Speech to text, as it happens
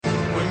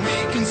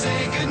can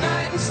say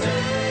goodnight and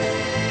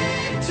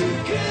stay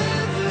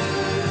together.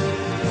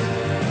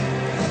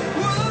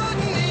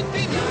 Wouldn't it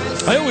be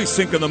nice? I always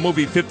think of the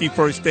movie 50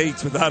 First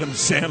Dates with Adam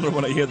Sandler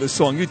when I hear this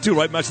song. You too,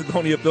 right,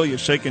 Macedonia Bill? You're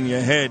shaking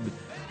your head.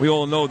 We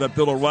all know that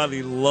Bill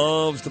O'Reilly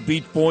loves the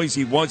Beach Boys.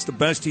 He was the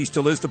best. He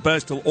still is the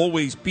best. He'll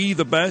always be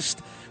the best,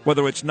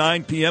 whether it's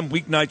 9 p.m.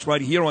 weeknights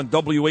right here on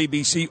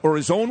WABC or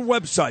his own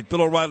website,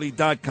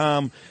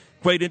 BillO'Reilly.com.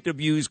 Great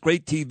interviews,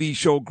 great TV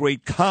show,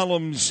 great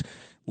columns.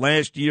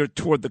 Last year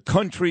toured the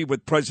country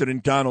with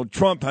President Donald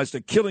Trump, has the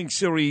Killing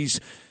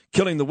series.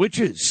 Killing the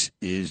Witches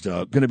is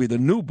going to be the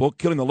new book.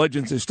 Killing the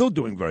Legends is still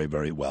doing very,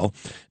 very well.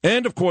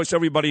 And, of course,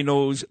 everybody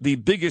knows the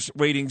biggest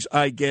ratings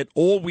I get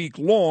all week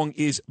long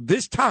is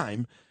this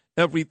time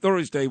every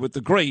Thursday with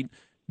the great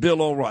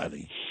Bill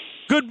O'Reilly.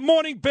 Good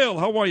morning, Bill.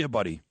 How are you,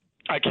 buddy?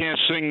 I can't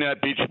sing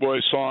that Beach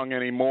Boys song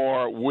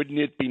anymore. Wouldn't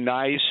it be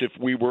nice if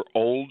we were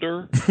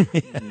older?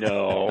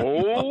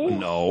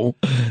 No.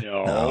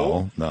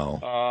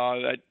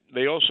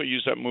 They also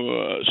used that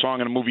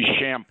song in the movie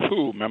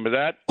Shampoo. Remember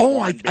that? Oh,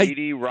 Warren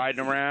Beatty riding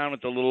around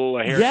with the little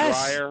hair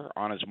dryer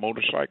on his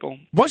motorcycle.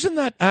 Wasn't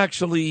that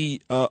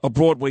actually a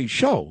Broadway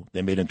show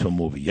they made into a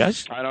movie,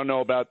 yes? I don't know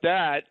about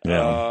that.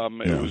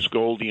 It was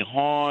Goldie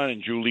Hawn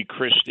and Julie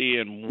Christie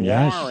and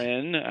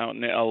Warren out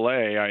in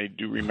L.A. I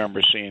do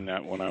remember seeing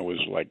that when I was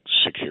like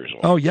 6 years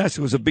old. Oh, yes,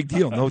 it was a big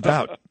deal, no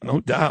doubt,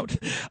 no doubt.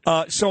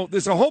 So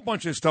there's a whole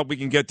bunch of stuff we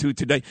can get to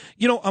today.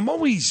 You know, I'm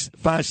always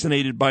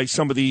fascinated by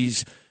some of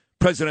these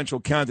presidential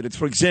candidates.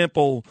 For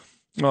example,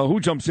 who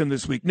jumps in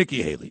this week?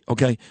 Nikki Haley,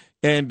 okay?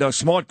 And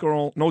smart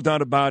girl, no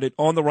doubt about it,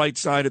 on the right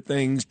side of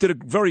things, did a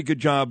very good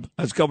job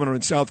as governor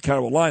in South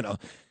Carolina.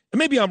 And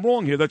maybe I'm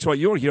wrong here, that's why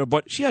you're here,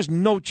 but she has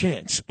no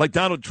chance. Like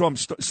Donald Trump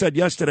said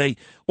yesterday,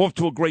 off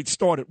to a great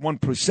start at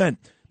 1%.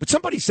 But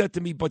somebody said to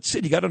me, but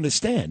Sid, you got to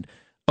understand,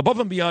 above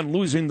and beyond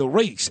losing the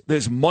race,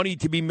 there's money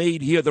to be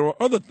made here. There are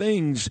other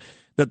things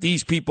that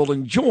these people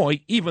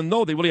enjoy, even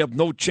though they really have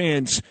no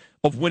chance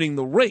of winning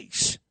the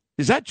race.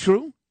 Is that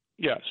true?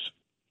 Yes,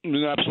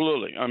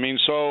 absolutely. I mean,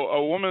 so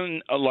a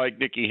woman like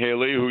Nikki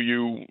Haley, who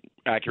you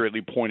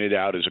accurately pointed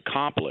out is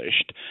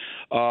accomplished,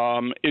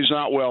 is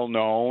not well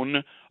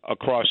known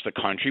across the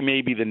country.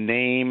 Maybe the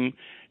name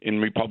in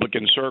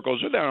Republican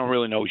circles, but they don't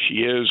really know who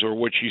she is or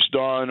what she's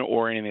done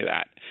or any of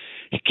that.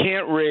 She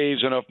can't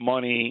raise enough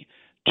money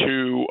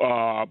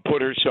to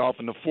put herself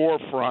in the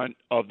forefront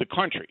of the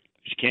country.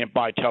 She can't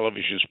buy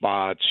television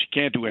spots. She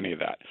can't do any of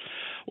that.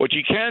 What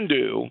you can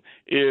do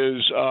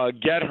is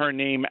get her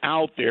name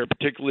out there,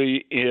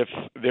 particularly if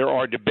there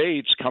are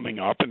debates coming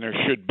up, and there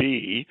should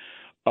be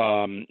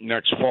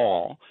next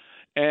fall,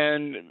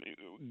 and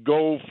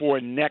go for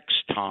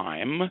next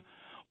time,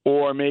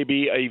 or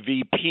maybe a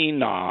VP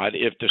nod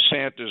if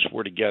DeSantis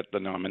were to get the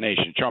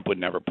nomination. Trump would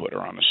never put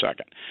her on the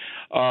second.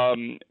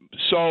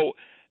 So,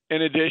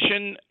 in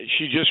addition,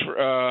 she just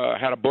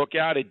had a book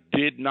out. It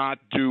did not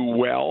do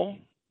well.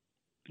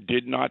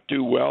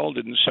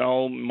 Didn't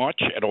sell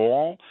much at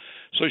all.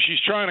 So she's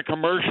trying to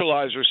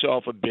commercialize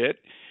herself a bit,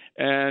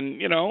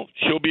 and, you know,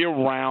 she'll be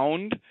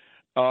around,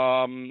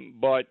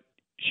 but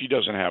she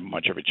doesn't have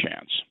much of a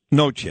chance.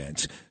 No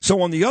chance.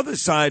 So on the other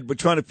side, we're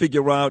trying to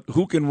figure out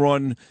who can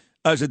run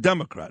as a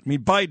Democrat. I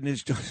mean, Biden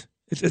is just,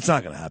 it's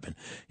not going to happen.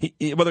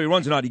 Whether he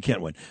runs or not, he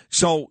can't win.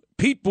 So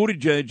Pete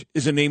Buttigieg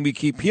is a name we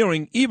keep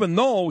hearing, even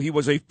though he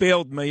was a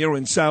failed mayor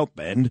in South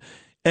Bend.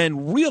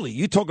 And really,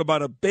 you talk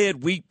about a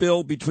bad week,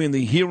 Bill, between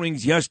the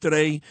hearings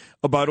yesterday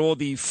about all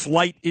the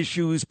flight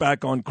issues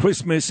back on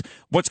Christmas,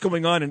 what's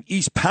going on in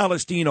East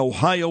Palestine,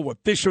 Ohio, with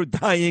fish are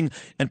dying,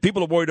 and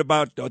people are worried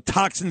about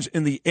toxins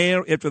in the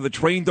air after the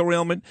train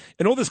derailment.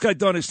 And all this guy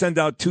done is send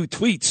out 2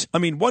 tweets. I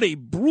mean, what a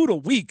brutal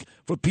week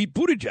for Pete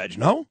Buttigieg,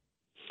 no?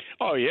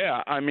 Oh,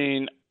 yeah. I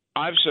mean,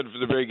 I've said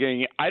from the very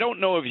beginning, I don't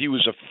know if he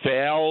was a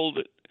failed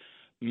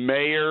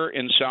mayor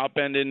in South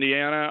Bend,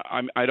 Indiana.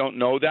 I don't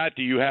know that.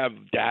 Do you have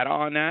data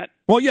on that?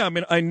 Well, yeah. I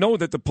mean, I know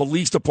that the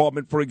police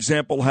department, for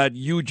example, had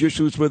huge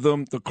issues with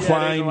him. The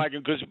crime. Yeah, like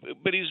him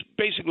but he's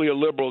basically a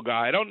liberal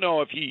guy. I don't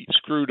know if he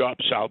screwed up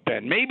South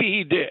Bend. Maybe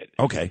he did.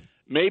 Okay.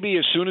 Maybe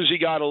as soon as he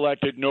got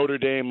elected, Notre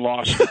Dame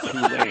lost to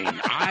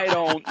Tulane. I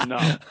don't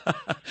know.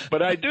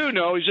 But I do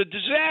know he's a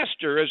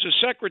disaster as a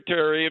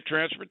Secretary of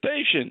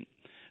Transportation.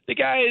 The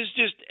guy is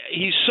just –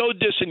 he's so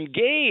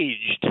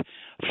disengaged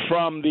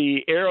from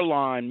the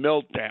airline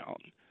meltdown.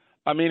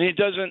 I mean, he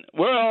doesn't –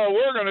 well,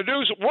 we're going to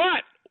do –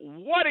 what?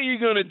 What are you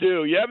going to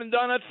do? You haven't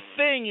done a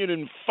thing. You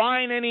didn't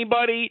fine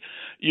anybody.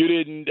 You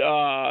didn't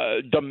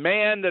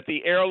demand that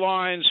the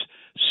airlines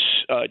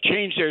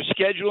change their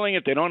scheduling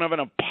if they don't have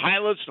enough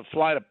pilots to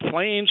fly the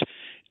planes.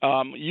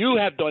 You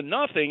have done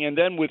nothing. And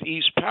then with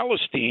East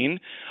Palestine,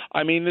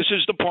 I mean, this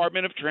is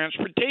Department of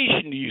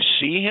Transportation. Do you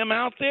see him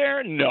out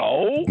there?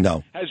 No.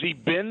 No. Has he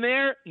been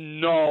there?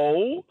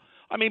 No.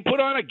 I mean, put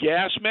on a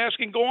gas mask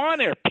and go on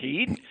there,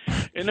 Pete.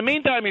 In the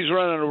meantime, he's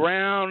running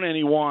around and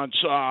he wants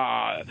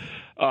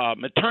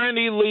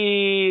maternity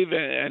leave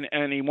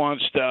and he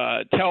wants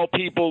to tell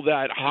people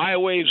that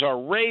highways are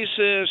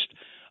racist.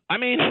 I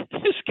mean,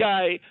 this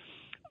guy,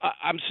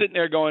 I'm sitting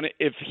there going,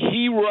 if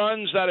he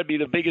runs, that'd be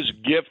the biggest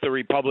gift the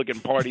Republican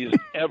Party has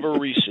ever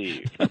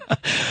received.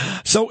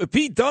 So if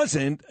he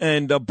doesn't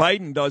and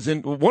Biden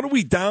doesn't, what are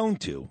we down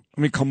to?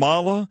 I mean,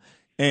 Kamala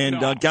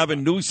and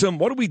Gavin Newsom,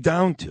 what are we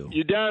down to?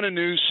 You're down to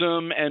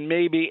Newsom and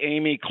maybe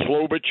Amy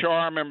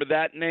Klobuchar. Remember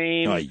that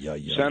name?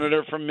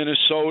 Senator from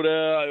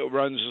Minnesota,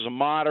 runs as a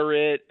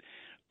moderate.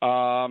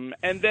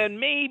 And then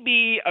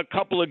maybe a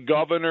couple of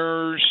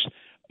governors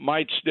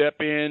might step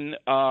in.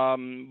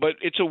 But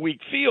it's a weak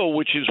field,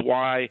 which is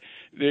why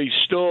they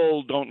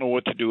still don't know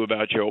what to do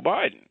about Joe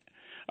Biden.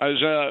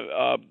 There's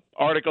an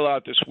article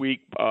out this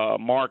week,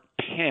 Mark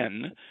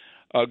Penn,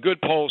 a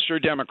good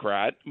pollster,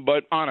 Democrat,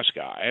 but honest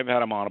guy. I've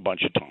had him on a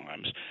bunch of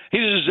times. He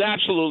says there's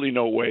absolutely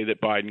no way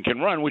that Biden can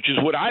run, which is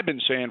what I've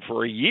been saying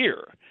for a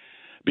year,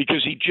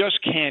 because he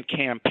just can't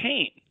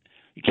campaign.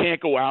 He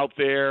can't go out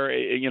there,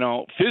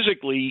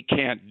 physically he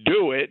can't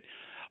do it.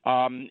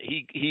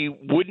 He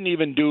wouldn't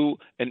even do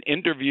an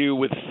interview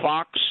with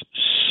Fox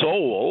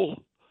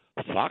Soul.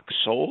 Fox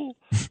Soul?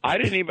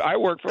 I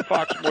worked for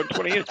Fox for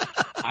 20 years.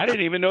 I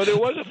didn't even know there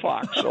was a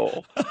Fox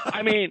Soul.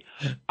 I mean,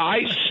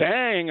 I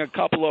sang a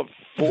couple of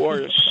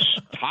four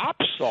top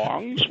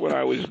songs when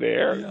I was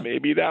there. Yeah.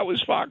 Maybe that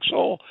was Fox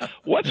Soul.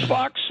 What's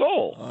Fox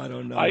Soul? I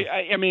don't know.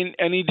 I mean,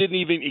 and he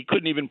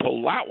couldn't even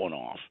pull that one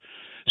off.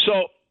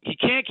 So he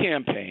can't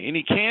campaign.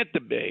 He can't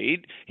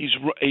debate. He's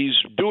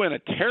doing a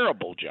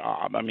terrible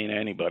job. I mean,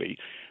 anybody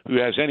who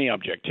has any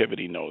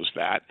objectivity knows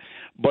that.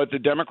 But the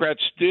Democrats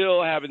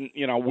still haven't,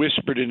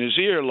 whispered in his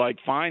ear like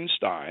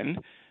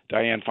Feinstein,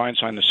 Dianne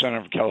Feinstein, the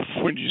senator of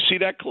California. Did you see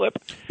that clip?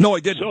 No, I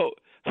didn't. So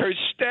her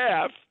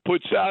staff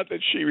puts out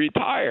that she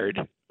retired,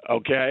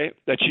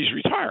 that she's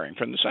retiring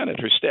from the Senate.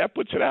 Her staff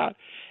puts it out.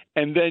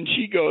 And then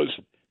she goes,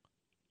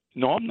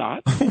 no, I'm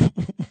not.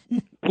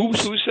 Who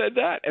said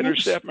that? And her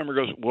staff member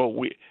goes, well,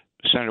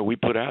 Senator, we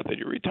put out that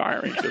you're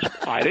retiring. She goes,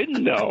 I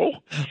didn't know.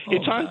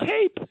 It's on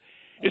tape.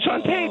 It's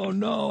on tape. Oh,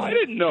 no. I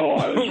didn't know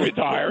I was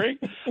retiring.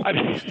 I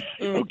mean,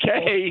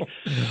 okay.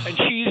 And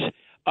she's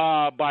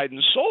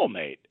Biden's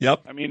soulmate.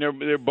 Yep. I mean,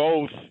 they're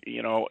both,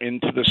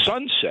 into the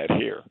sunset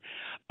here.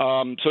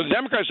 So the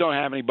Democrats don't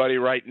have anybody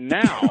right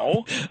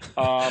now.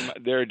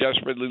 They're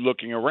desperately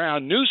looking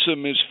around.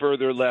 Newsom is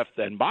further left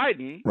than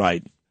Biden.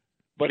 Right.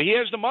 But he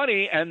has the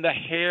money and the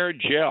hair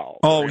gel.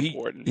 Oh,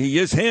 he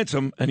is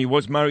handsome, and he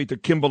was married to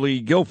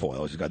Kimberly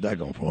Guilfoyle. He's got that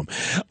going for him.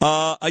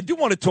 I do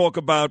want to talk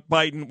about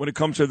Biden when it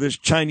comes to this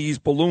Chinese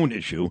balloon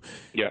issue.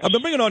 Yes. I've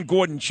been bringing on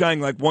Gordon Chang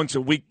like once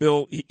a week,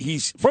 Bill.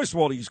 He's first of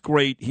all, he's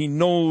great. He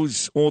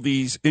knows all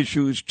these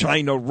issues,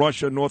 China,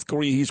 Russia, North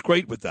Korea. He's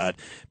great with that.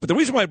 But the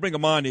reason why I bring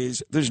him on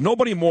is there's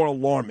nobody more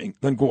alarming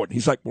than Gordon.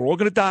 He's like, we're all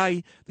going to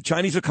die. The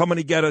Chinese are coming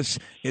to get us.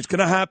 It's going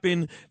to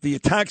happen. The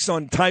attacks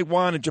on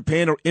Taiwan and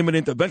Japan are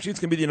imminent. Eventually, it's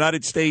going to be the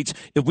United States.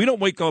 If we don't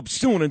wake up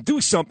soon and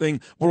do something,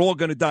 we're all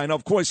going to die. Now,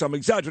 of course, I'm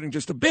exaggerating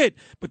just a bit,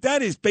 but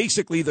that is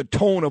basically the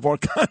tone of our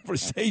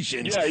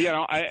conversations.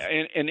 Yeah,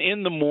 and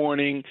in the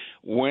morning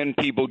when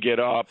people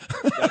get up,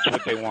 that's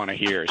what they want to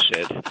hear,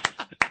 Sid.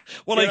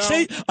 Well, I'd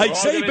say,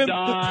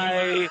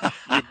 die.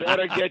 You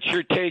better get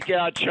your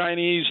takeout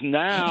Chinese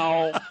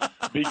now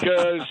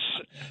because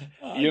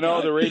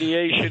the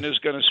radiation is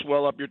going to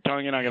swell up your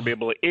tongue. You're not going to be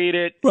able to eat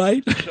it.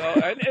 Right. So,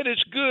 and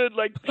it's good,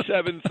 like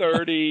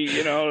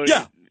 7:30.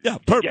 Yeah,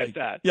 perfect. Get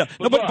that. Yeah,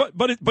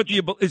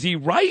 but is he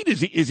right? Is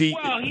he?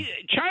 Well,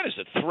 China's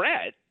a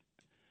threat.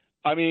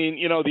 I mean,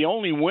 the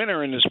only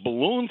winner in this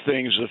balloon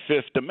thing is the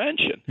Fifth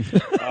Dimension.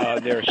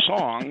 Their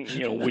song,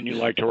 "Wouldn't You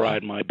Like to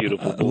Ride My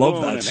Beautiful Balloon?"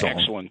 Love that song. An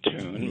excellent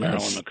tune. Yes.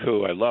 Marilyn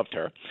McCoo, I loved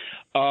her.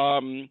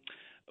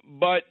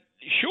 But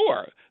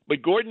sure.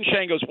 But Gordon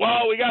Chang goes,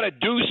 well, we got to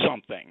do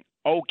something.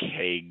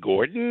 Okay,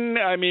 Gordon.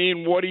 I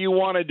mean, what do you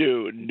want to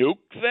do?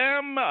 Nuke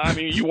them? I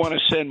mean, you want to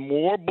send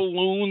more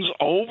balloons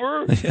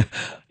over?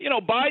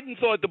 Biden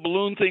thought the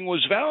balloon thing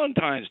was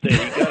Valentine's Day.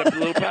 He got a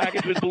little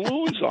package with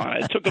balloons on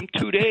it. It took him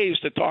 2 days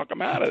to talk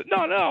him out of it. No,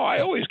 I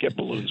always get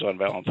balloons on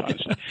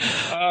Valentine's Day.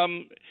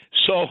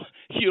 So,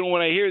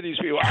 when I hear these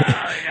people,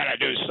 I got to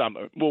do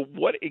something. Well,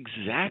 what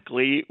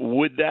exactly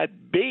would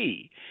that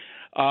be?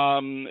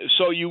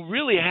 So you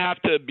really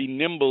have to be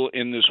nimble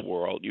in this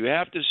world. You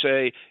have to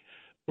say,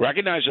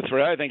 recognize the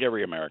threat. I think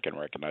every American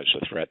recognizes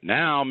the threat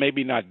now,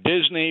 maybe not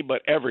Disney,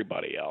 but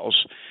everybody else.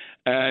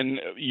 And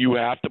you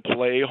have to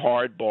play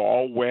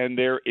hardball when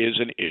there is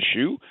an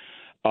issue.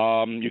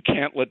 You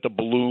can't let the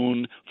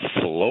balloon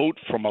float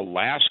from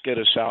Alaska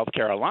to South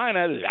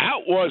Carolina.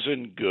 That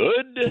wasn't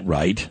good.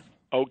 Right.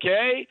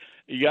 Okay?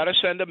 You got to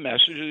send a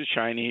message to the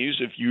Chinese.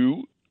 If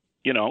you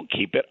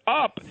keep it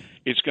up,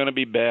 it's going to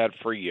be bad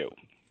for you.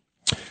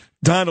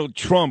 Donald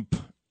Trump,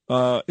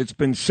 it's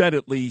been said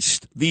at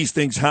least, these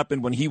things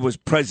happened when he was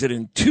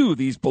president too.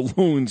 These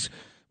balloons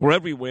were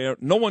everywhere.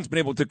 No one's been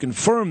able to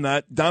confirm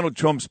that. Donald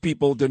Trump's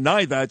people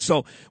deny that.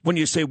 So when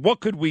you say, what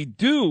could we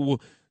do?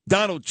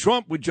 Donald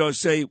Trump would just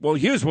say, well,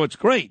 here's what's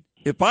great.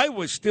 If I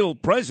was still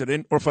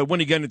president, or if I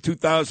win again in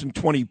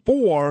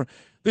 2024,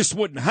 This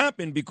wouldn't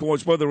happen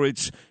because whether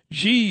it's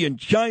Xi in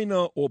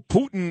China or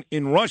Putin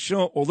in Russia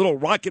or little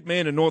Rocket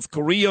Man in North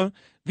Korea,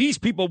 these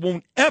people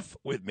won't F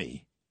with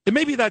me. It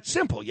may be that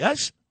simple,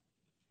 yes?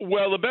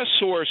 Well, the best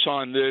source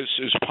on this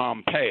is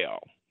Pompeo,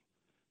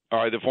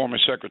 the former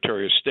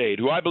Secretary of State,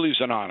 who I believe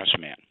is an honest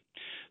man.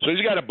 So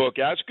he's got a book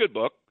out. It's a good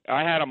book.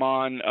 I had him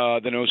on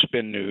the No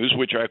Spin News,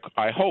 which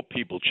I hope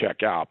people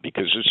check out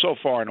because it's so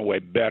far and away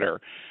better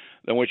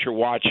than what you're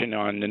watching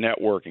on the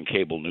network and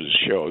cable news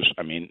shows.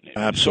 I mean,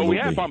 absolutely.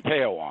 So we had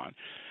Pompeo on,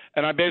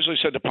 and I basically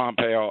said to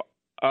Pompeo,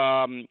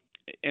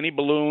 any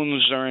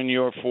balloons during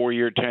your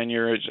 4-year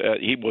tenure?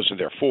 He wasn't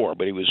there 4,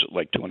 but he was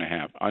like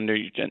 2.5. Under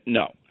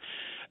no,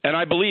 and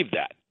I believe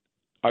that.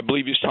 I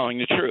believe he's telling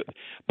the truth.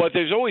 But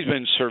there's always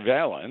been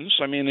surveillance.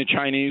 I mean, the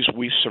Chinese,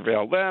 we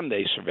surveil them.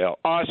 They surveil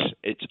us.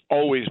 It's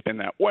always been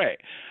that way.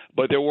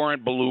 But there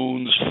weren't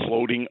balloons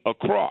floating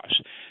across.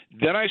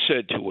 Then I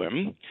said to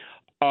him,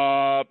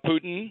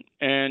 Putin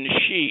and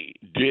Xi,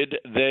 did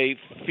they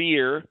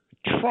fear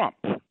Trump?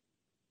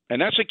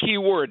 And that's a key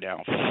word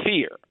now,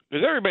 fear.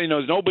 Because everybody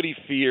knows nobody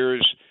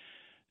fears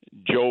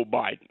Joe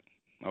Biden.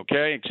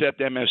 Okay, except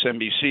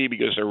MSNBC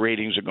because their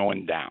ratings are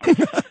going down.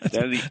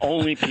 They're the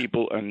only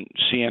people on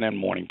CNN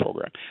morning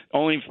program,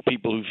 only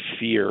people who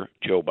fear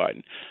Joe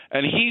Biden.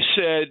 And he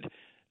said,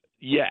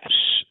 yes,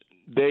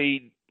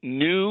 they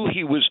knew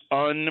he was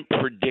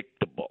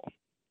unpredictable,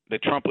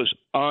 that Trump was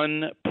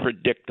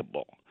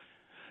unpredictable,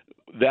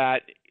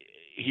 that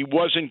he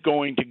wasn't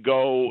going to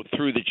go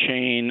through the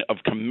chain of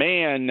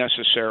command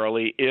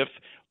necessarily if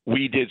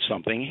we did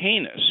something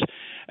heinous.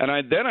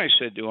 And then I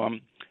said to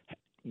him,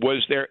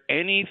 was there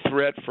any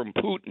threat from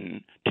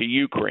Putin to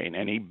Ukraine?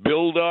 Any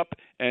buildup,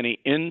 any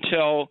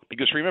intel?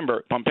 Because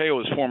remember, Pompeo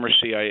was former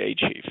CIA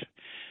chief.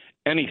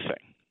 Anything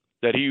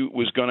that he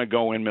was going to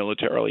go in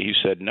militarily, he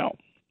said no.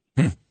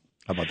 How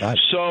about that?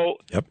 So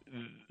yep.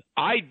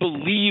 I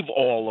believe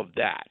all of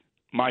that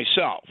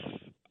myself.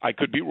 I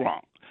could be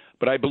wrong.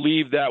 But I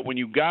believe that when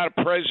you got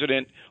a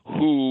president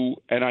who,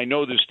 and I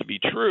know this to be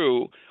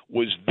true,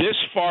 was this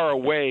far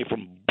away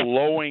from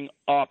blowing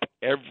up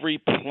every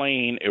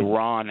plane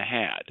Iran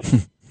had,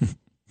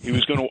 he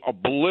was going to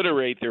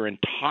obliterate their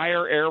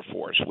entire Air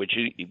Force, which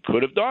he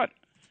could have done.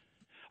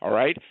 All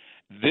right?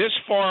 This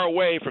far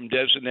away from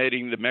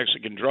designating the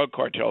Mexican drug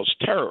cartels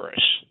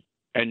terrorists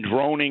and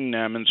droning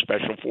them and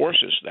special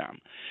forces them.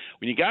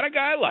 When you got a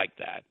guy like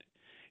that,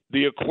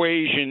 the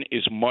equation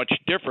is much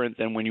different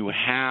than when you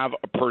have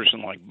a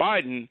person like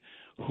Biden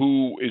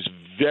who is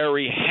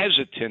very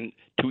hesitant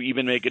to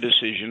even make a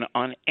decision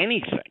on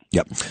anything.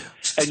 Yep.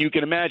 And you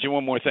can imagine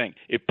one more thing.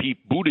 If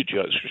Pete Buttigieg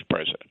was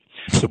president,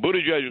 so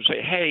Buttigieg would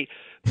say, hey,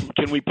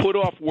 can we put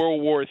off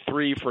World War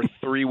III for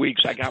 3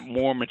 weeks? I got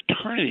more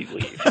maternity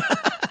leave.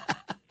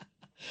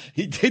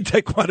 He did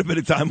take quite a bit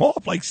of time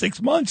off, like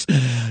 6 months.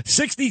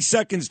 60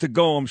 seconds to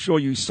go. I'm sure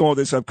you saw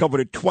this. I've covered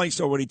it twice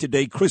already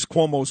today. Chris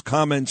Cuomo's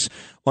comments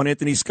on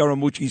Anthony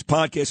Scaramucci's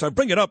podcast. I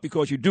bring it up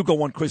because you do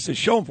go on Chris's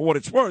show, and for what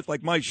it's worth,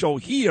 like my show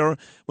here,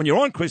 when you're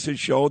on Chris's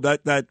show,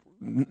 that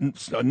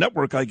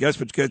network, I guess,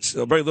 which gets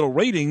very little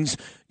ratings,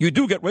 you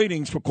do get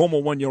ratings for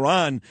Cuomo when you're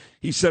on.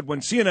 He said, when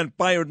CNN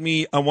fired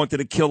me, I wanted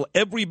to kill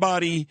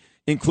everybody,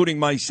 including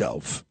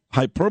myself.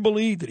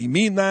 Hyperbole? Did he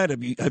mean that?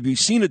 Have you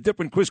seen a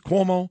different Chris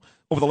Cuomo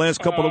over the last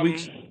couple of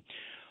weeks?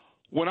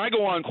 When I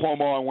go on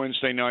Cuomo on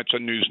Wednesday nights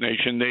on News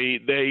Nation,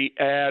 they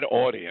add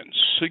audience,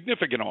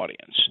 significant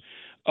audience,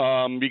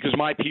 because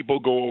my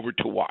people go over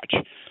to watch.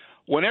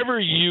 Whenever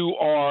you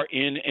are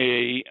in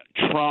a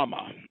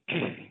trauma,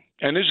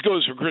 and this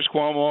goes for Chris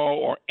Cuomo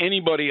or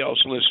anybody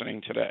else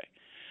listening today,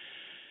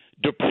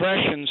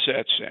 depression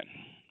sets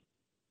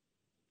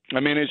in. I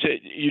mean,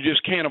 you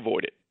just can't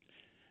avoid it.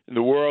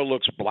 The world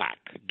looks black,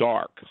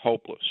 dark,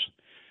 hopeless.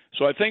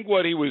 So I think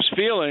what he was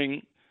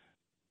feeling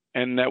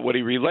and that what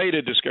he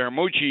related to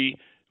Scaramucci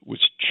was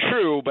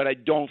true, but I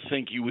don't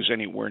think he was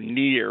anywhere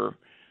near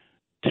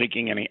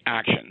taking any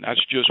action.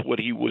 That's just what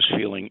he was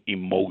feeling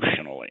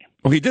emotionally.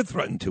 Well, he did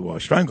threaten to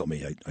strangle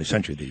me. I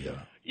sent you the...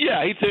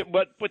 Yeah,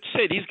 but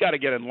Sid, he's got to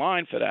get in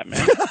line for that,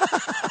 man.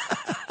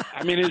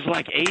 I mean, there's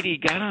like 80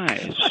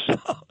 guys.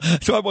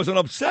 So I wasn't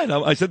upset.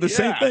 I said the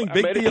same thing.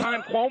 Big by the deal.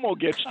 time Cuomo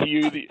gets to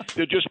you,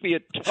 there'll just be a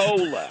toe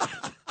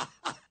left.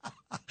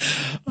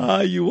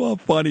 You are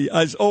funny.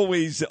 As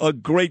always, a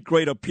great,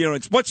 great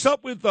appearance. What's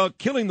up with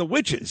Killing the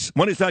Witches?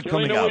 When is that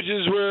coming out? Killing the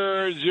Witches,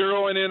 we're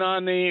zeroing in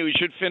on we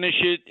should finish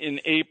it in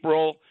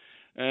April,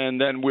 and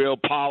then we'll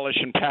polish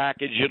and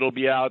package. It'll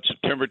be out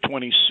September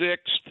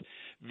 26th.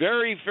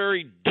 Very,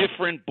 very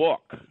different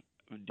book.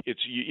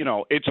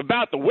 It's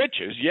about the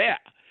witches, yeah,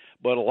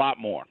 but a lot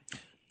more.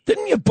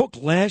 Didn't you book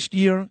last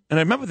year? And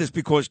I remember this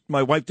because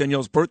my wife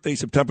Danielle's birthday,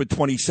 September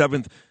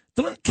 27th.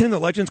 Didn't King of the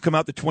Legends come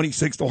out the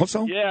 26th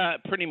also? Yeah,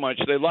 pretty much.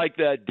 They like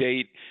that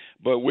date,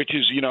 but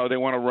witches, they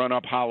want to run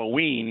up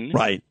Halloween.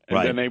 Right, and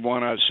right. then they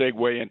want to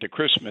segue into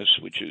Christmas,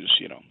 which is,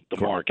 the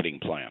marketing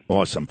plan.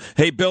 Awesome.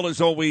 Hey, Bill, as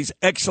always,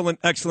 excellent,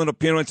 excellent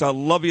appearance. I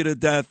love you to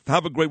death.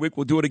 Have a great week.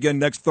 We'll do it again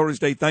next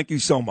Thursday. Thank you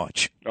so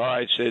much. All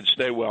right, Sid.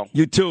 Stay well.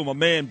 You too, my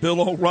man,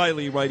 Bill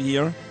O'Reilly right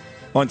here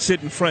on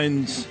Sid and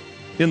Friends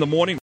in the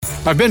morning.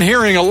 I've been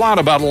hearing a lot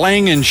about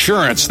Lang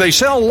Insurance. They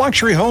sell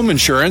luxury home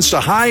insurance to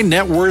high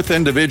net worth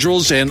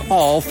individuals in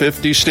all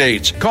 50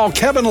 states. Call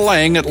Kevin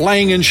Lang at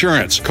Lang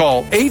Insurance.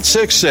 Call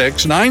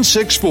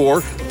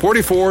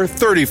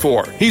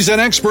 866-964-4434. He's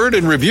an expert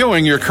in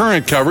reviewing your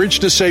current coverage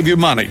to save you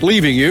money,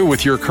 leaving you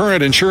with your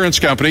current insurance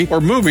company or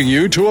moving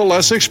you to a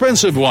less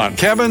expensive one.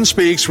 Kevin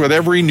speaks with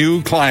every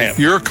new client.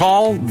 Your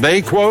call,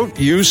 they quote,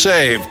 you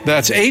save.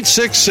 That's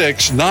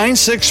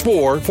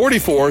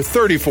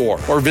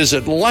 866-964-4434 or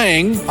visit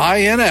langins.com.